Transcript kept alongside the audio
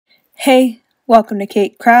Hey, welcome to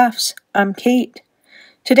Keight Crafts. I'm Keight.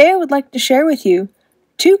 Today I would like to share with you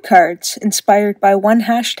 2 cards inspired by one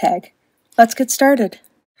hashtag. Let's get started.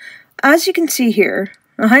 As you can see here,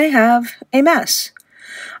 I have a mess.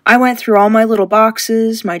 I went through all my little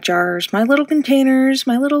boxes, my jars, my little containers,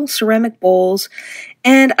 my little ceramic bowls,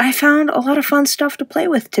 and I found a lot of fun stuff to play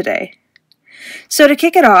with today. So to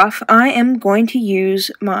kick it off, I am going to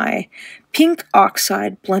use my pink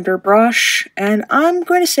Oxide blender brush, and I'm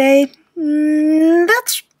going to say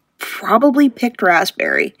that's probably picked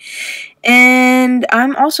raspberry. And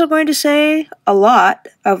I'm also going to say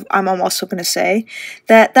I'm also going to say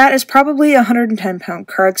that is probably 110-pound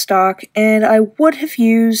cardstock, and I would have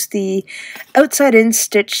used the outside-in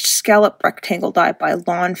stitched scallop rectangle die by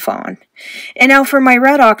Fawn. And now for my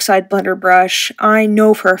red Oxide blender brush, I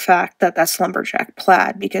know for a fact that that's Lumberjack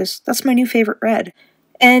Plaid, because that's my new favorite red.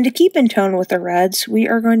 And to keep in tone with the reds, we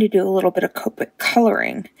are going to do a little bit of Copic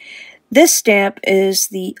coloring. This stamp is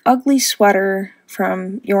the Ugly Sweater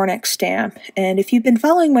from Your Next Stamp, and if you've been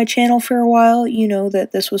following my channel for a while, you know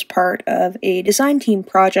that this was part of a design team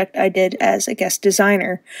project I did as a guest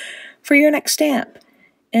designer for Your Next Stamp.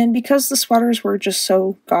 And because the sweaters were just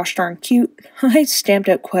so gosh darn cute, I stamped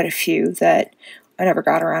out quite a few that I never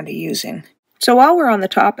got around to using. So while we're on the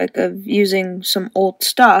topic of using some old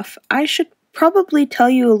stuff, I should probably tell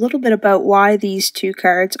you a little bit about why these 2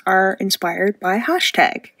 cards are inspired by a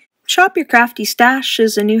hashtag. Shop Your Crafty Stash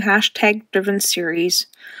is a new hashtag-driven series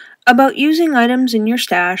about using items in your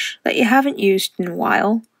stash that you haven't used in a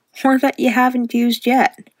while, or that you haven't used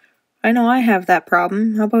yet. I know I have that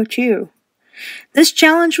problem. How about you? This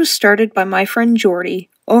challenge was started by my friend Jordy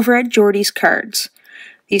over at Jordy's Cards.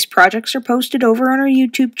 These projects are posted over on our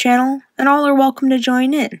YouTube channel, and all are welcome to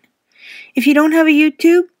join in. If you don't have a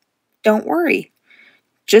YouTube, don't worry.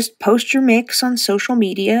 Just post your makes on social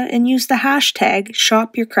media and use the hashtag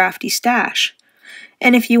 #ShopYourCraftyStash.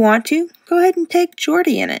 And if you want to, go ahead and tag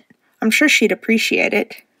Jordy in it. I'm sure she'd appreciate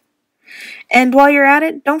it. And while you're at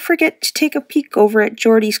it, don't forget to take a peek over at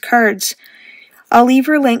Jordy's Cards. I'll leave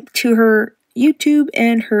her link to her YouTube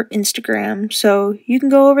and her Instagram, so you can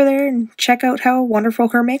go over there and check out how wonderful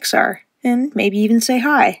her makes are, and maybe even say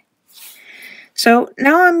hi. So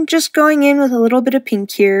now I'm just going in with a little bit of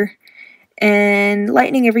pink here, and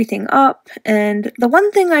lightening everything up. And the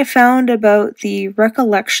one thing I found about the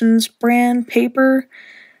Recollections brand paper,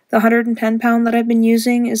 the 110-pound that I've been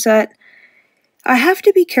using, is that I have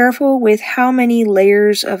to be careful with how many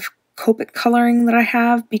layers of Copic coloring that I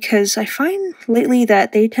have, because I find lately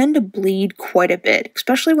that they tend to bleed quite a bit,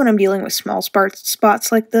 especially when I'm dealing with small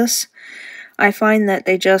spots like this. I find that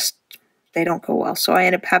they don't go well, so I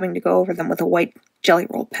end up having to go over them with a white Jelly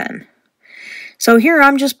Roll pen. So here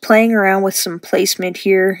I'm just playing around with some placement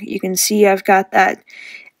here. You can see I've got that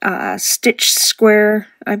stitched square,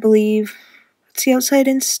 I believe. It's the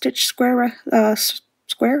outside-in stitched square,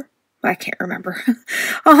 square? I can't remember.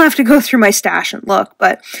 I'll have to go through my stash and look,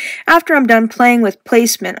 but after I'm done playing with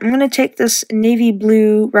placement, I'm going to take this navy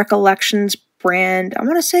blue Recollections brand. I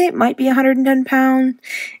want to say it might be 110-pound.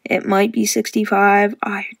 It might be 65.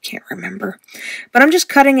 I can't remember. But I'm just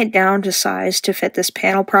cutting it down to size to fit this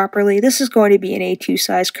panel properly. This is going to be an A2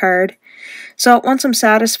 size card. So once I'm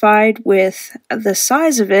satisfied with the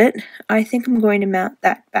size of it, I think I'm going to mount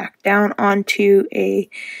that back down onto a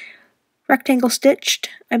rectangle stitched,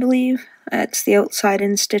 I believe. It's the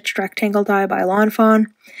outside-in stitched rectangle die by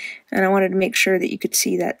Fawn. And I wanted to make sure that you could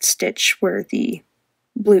see that stitch where the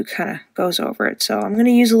blue kind of goes over it. So I'm going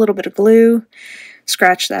to use a little bit of glue,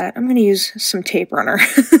 scratch that. I'm going to use some tape runner.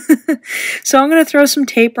 So I'm going to throw some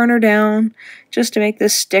tape runner down just to make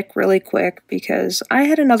this stick really quick, because I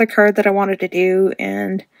had another card that I wanted to do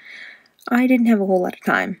and I didn't have a whole lot of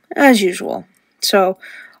time, as usual. So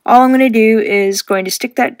all I'm going to do is going to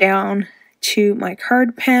stick that down to my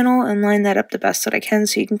card panel and line that up the best that I can,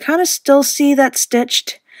 so you can kind of still see that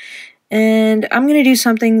stitched. And I'm going to do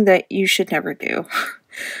something that you should never do.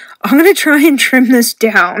 I'm going to try and trim this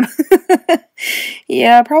down.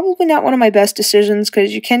 Yeah, probably not one of my best decisions,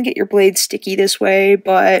 because you can get your blade sticky this way,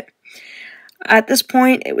 but at this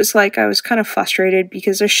point it was like I was kind of frustrated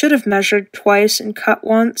because I should have measured twice and cut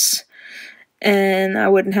once, and I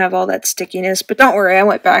wouldn't have all that stickiness. But don't worry, I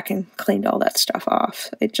went back and cleaned all that stuff off.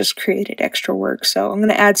 It just created extra work, so I'm going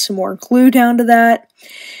to add some more glue down to that.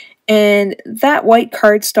 And that white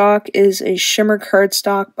cardstock is a shimmer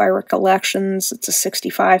cardstock by Recollections. It's a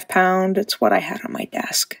 65-pound. It's what I had on my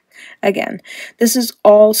desk. Again, this is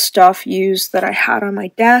all stuff used that I had on my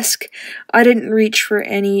desk. I didn't reach for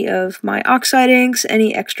any of my Oxide inks,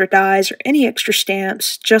 any extra dies, or any extra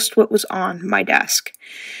stamps, just what was on my desk.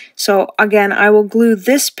 So again, I will glue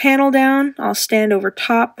this panel down. I'll stand over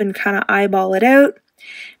top and kind of eyeball it out,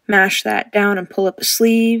 mash that down and pull up a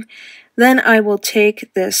sleeve. Then I will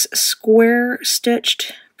take this square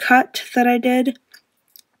stitched cut that I did,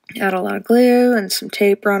 add a lot of glue and some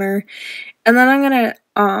tape runner, and then I'm going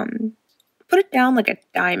to put it down like a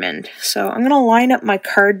diamond. So I'm going to line up my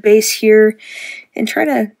card base here and try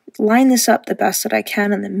to line this up the best that I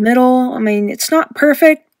can in the middle. I mean, it's not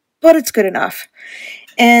perfect, but it's good enough.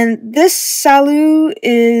 And this salut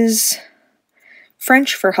is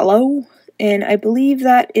French for hello, and I believe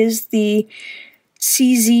that is the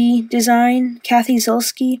CZ design, Kathy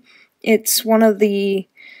Zilski. It's one of the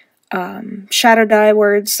shadow die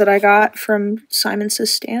words that I got from Simon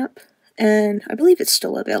Says Stamp, and I believe it's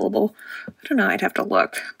still available. I don't know, I'd have to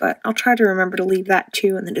look, but I'll try to remember to leave that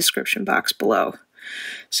too in the description box below.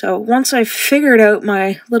 So once I've figured out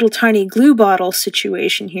my little tiny glue bottle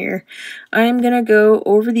situation here, I'm going to go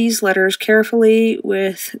over these letters carefully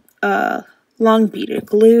with long beaded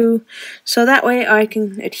glue, so that way I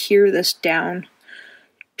can adhere this down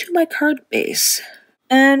to my card base.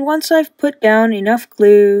 And once I've put down enough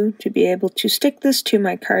glue to be able to stick this to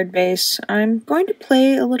my card base, I'm going to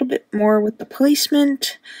play a little bit more with the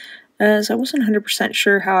placement, as I wasn't 100%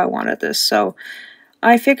 sure how I wanted this. So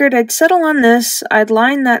I figured I'd settle on this. I'd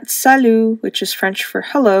line that salut, which is French for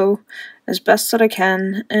hello, as best that I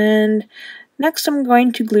can, and next I'm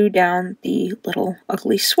going to glue down the little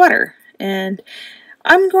ugly sweater. And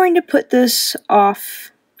I'm going to put this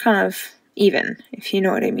off kind of even, if you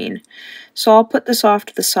know what I mean. So I'll put this off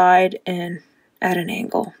to the side and at an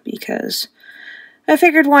angle, because I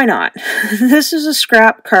figured why not. This is a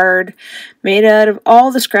scrap card made out of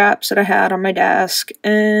all the scraps that I had on my desk,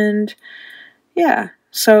 and yeah.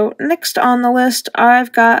 So next on the list,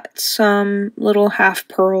 I've got some little half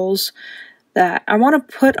pearls that I want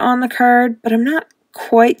to put on the card, but I'm not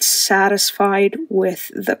quite satisfied with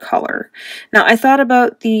the color. Now, I thought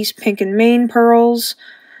about these pink and mane pearls,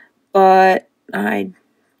 but I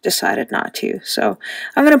decided not to. So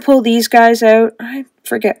I'm going to pull these guys out. I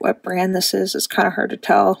forget what brand this is. It's kind of hard to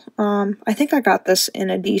tell. I think I got this in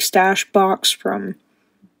a D-stash box from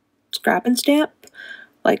Scrap and Stamp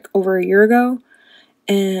like over a year ago.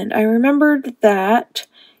 And I remembered that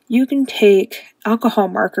you can take alcohol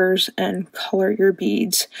markers and color your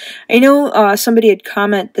beads. I know somebody had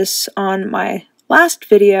commented this on my last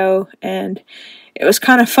video, and it was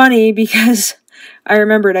kind of funny because I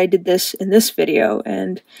remembered I did this in this video,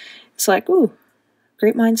 and it's like, ooh,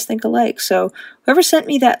 great minds think alike. So whoever sent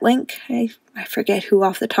me that link, I forget who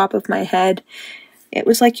off the top of my head, it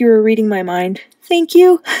was like you were reading my mind. Thank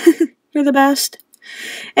you. You're the best.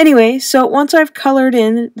 Anyway, so once I've colored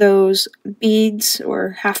in those beads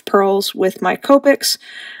or half pearls with my Copics,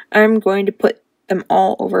 I'm going to put them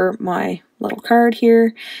all over my little card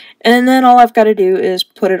here, and then all I've got to do is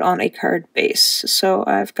put it on a card base. So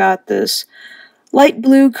I've got this light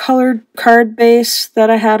blue colored card base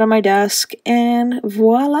that I had on my desk, and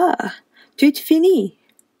voila, tout fini.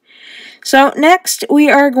 So next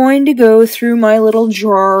we are going to go through my little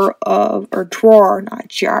drawer of, or drawer, not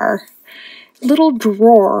jar, little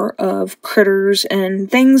drawer of critters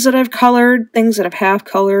and things that I've colored, things that I've half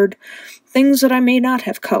colored, things that I may not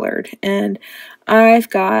have colored. And I've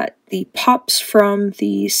got the pops from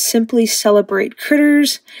the Simply Celebrate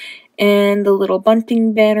Critters and the little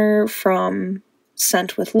bunting banner from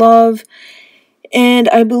Sent with Love. And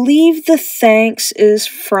I believe the thanks is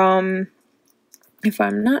from, if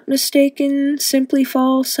I'm not mistaken, Simply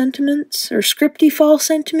Fall Sentiments, or Scripty Fall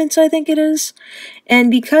Sentiments, I think it is.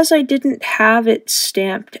 And because I didn't have it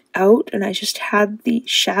stamped out, and I just had the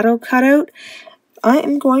shadow cut out, I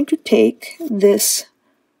am going to take this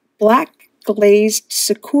black glazed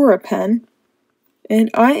Sakura pen,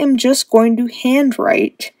 and I am just going to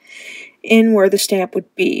handwrite in where the stamp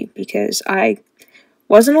would be, because I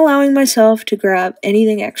wasn't allowing myself to grab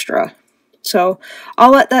anything extra. So I'll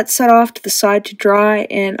let that set off to the side to dry,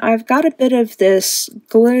 and I've got a bit of this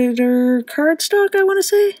glitter cardstock, I want to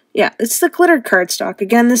say. Yeah, it's the glitter cardstock.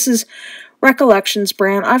 Again, this is Recollections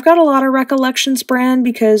brand. I've got a lot of Recollections brand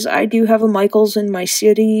because I do have a Michaels in my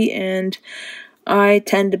city, and I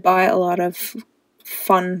tend to buy a lot of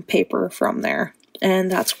fun paper from there. And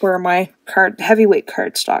that's where my heavyweight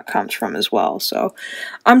cardstock comes from as well. So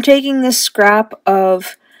I'm taking this scrap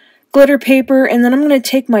of glitter paper, and then I'm going to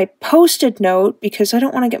take my Post-it note because I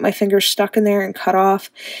don't want to get my fingers stuck in there and cut off.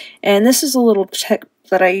 And this is a little tip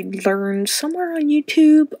that I learned somewhere on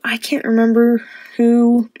YouTube. I can't remember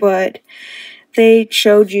who, but they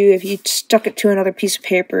showed you if you stuck it to another piece of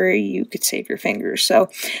paper, you could save your fingers. So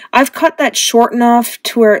I've cut that short enough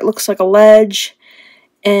to where it looks like a ledge,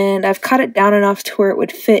 and I've cut it down enough to where it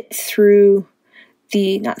would fit through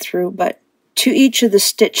the, not through, but to each of the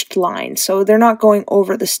stitched lines, so they're not going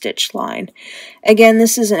over the stitched line. Again,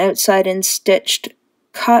 this is an outside-in stitched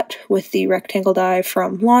cut with the rectangle die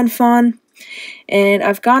from Fawn, and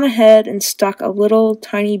I've gone ahead and stuck a little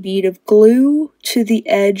tiny bead of glue to the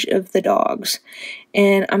edge of the dogs,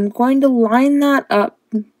 and I'm going to line that up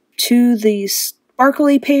to the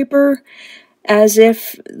sparkly paper as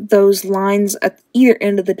if those lines at either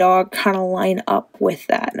end of the dog kind of line up with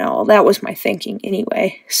that. Now, that was my thinking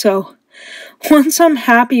anyway. So once I'm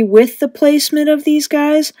happy with the placement of these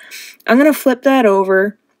guys, I'm going to flip that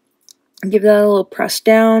over, give that a little press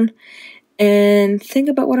down, and think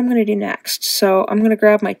about what I'm going to do next. So I'm going to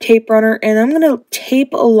grab my tape runner, and I'm going to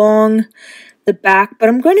tape along the back, but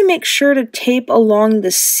I'm going to make sure to tape along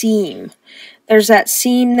the seam. There's that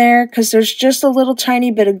seam there because there's just a little tiny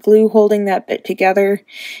bit of glue holding that bit together,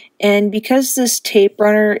 and because this tape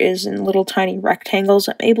runner is in little tiny rectangles,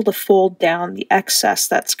 I'm able to fold down the excess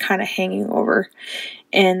that's kind of hanging over,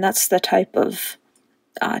 and that's the type of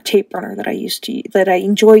tape runner that I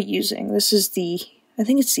enjoy using. This is I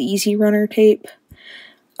think it's the Easy Runner tape,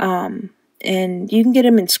 and you can get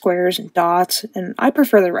them in squares and dots, and I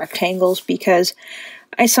prefer the rectangles because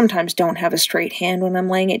I sometimes don't have a straight hand when I'm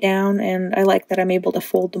laying it down, and I like that I'm able to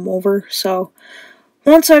fold them over. So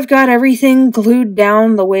once I've got everything glued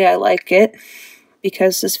down the way I like it,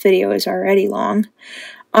 because this video is already long,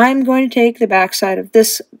 I'm going to take the back side of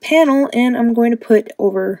this panel and I'm going to put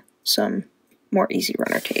over some more Easy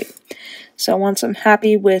Runner tape. So once I'm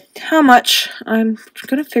happy with how much, I'm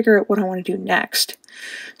going to figure out what I want to do next.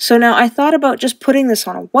 So now I thought about just putting this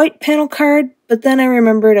on a white panel card, but then I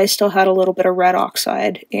remembered I still had a little bit of red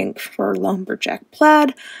Oxide ink for Lumberjack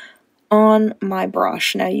Plaid on my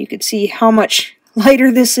brush. Now you can see how much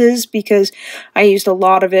lighter this is because I used a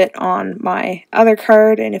lot of it on my other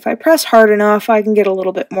card, and if I press hard enough I can get a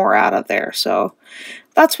little bit more out of there. So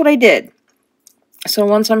that's what I did. So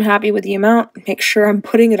once I'm happy with the amount, make sure I'm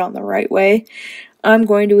putting it on the right way, I'm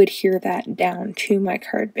going to adhere that down to my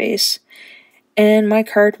card base, and my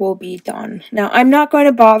card will be done. Now, I'm not going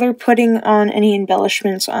to bother putting on any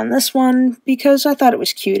embellishments on this one because I thought it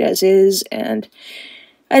was cute as is, and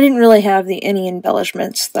I didn't really have any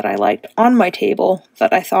embellishments that I liked on my table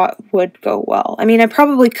that I thought would go well. I mean, I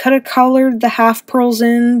probably could have colored the half pearls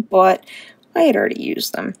in, but I had already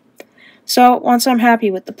used them. So once I'm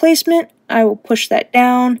happy with the placement, I will push that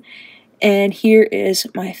down, and here is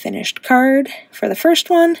my finished card for the first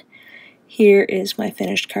one. Here is my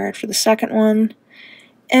finished card for the second one,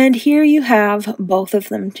 and here you have both of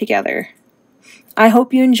them together. I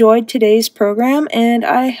hope you enjoyed today's program, and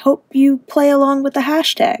I hope you play along with the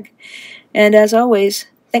hashtag. And as always,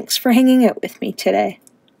 thanks for hanging out with me today.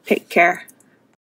 Take care.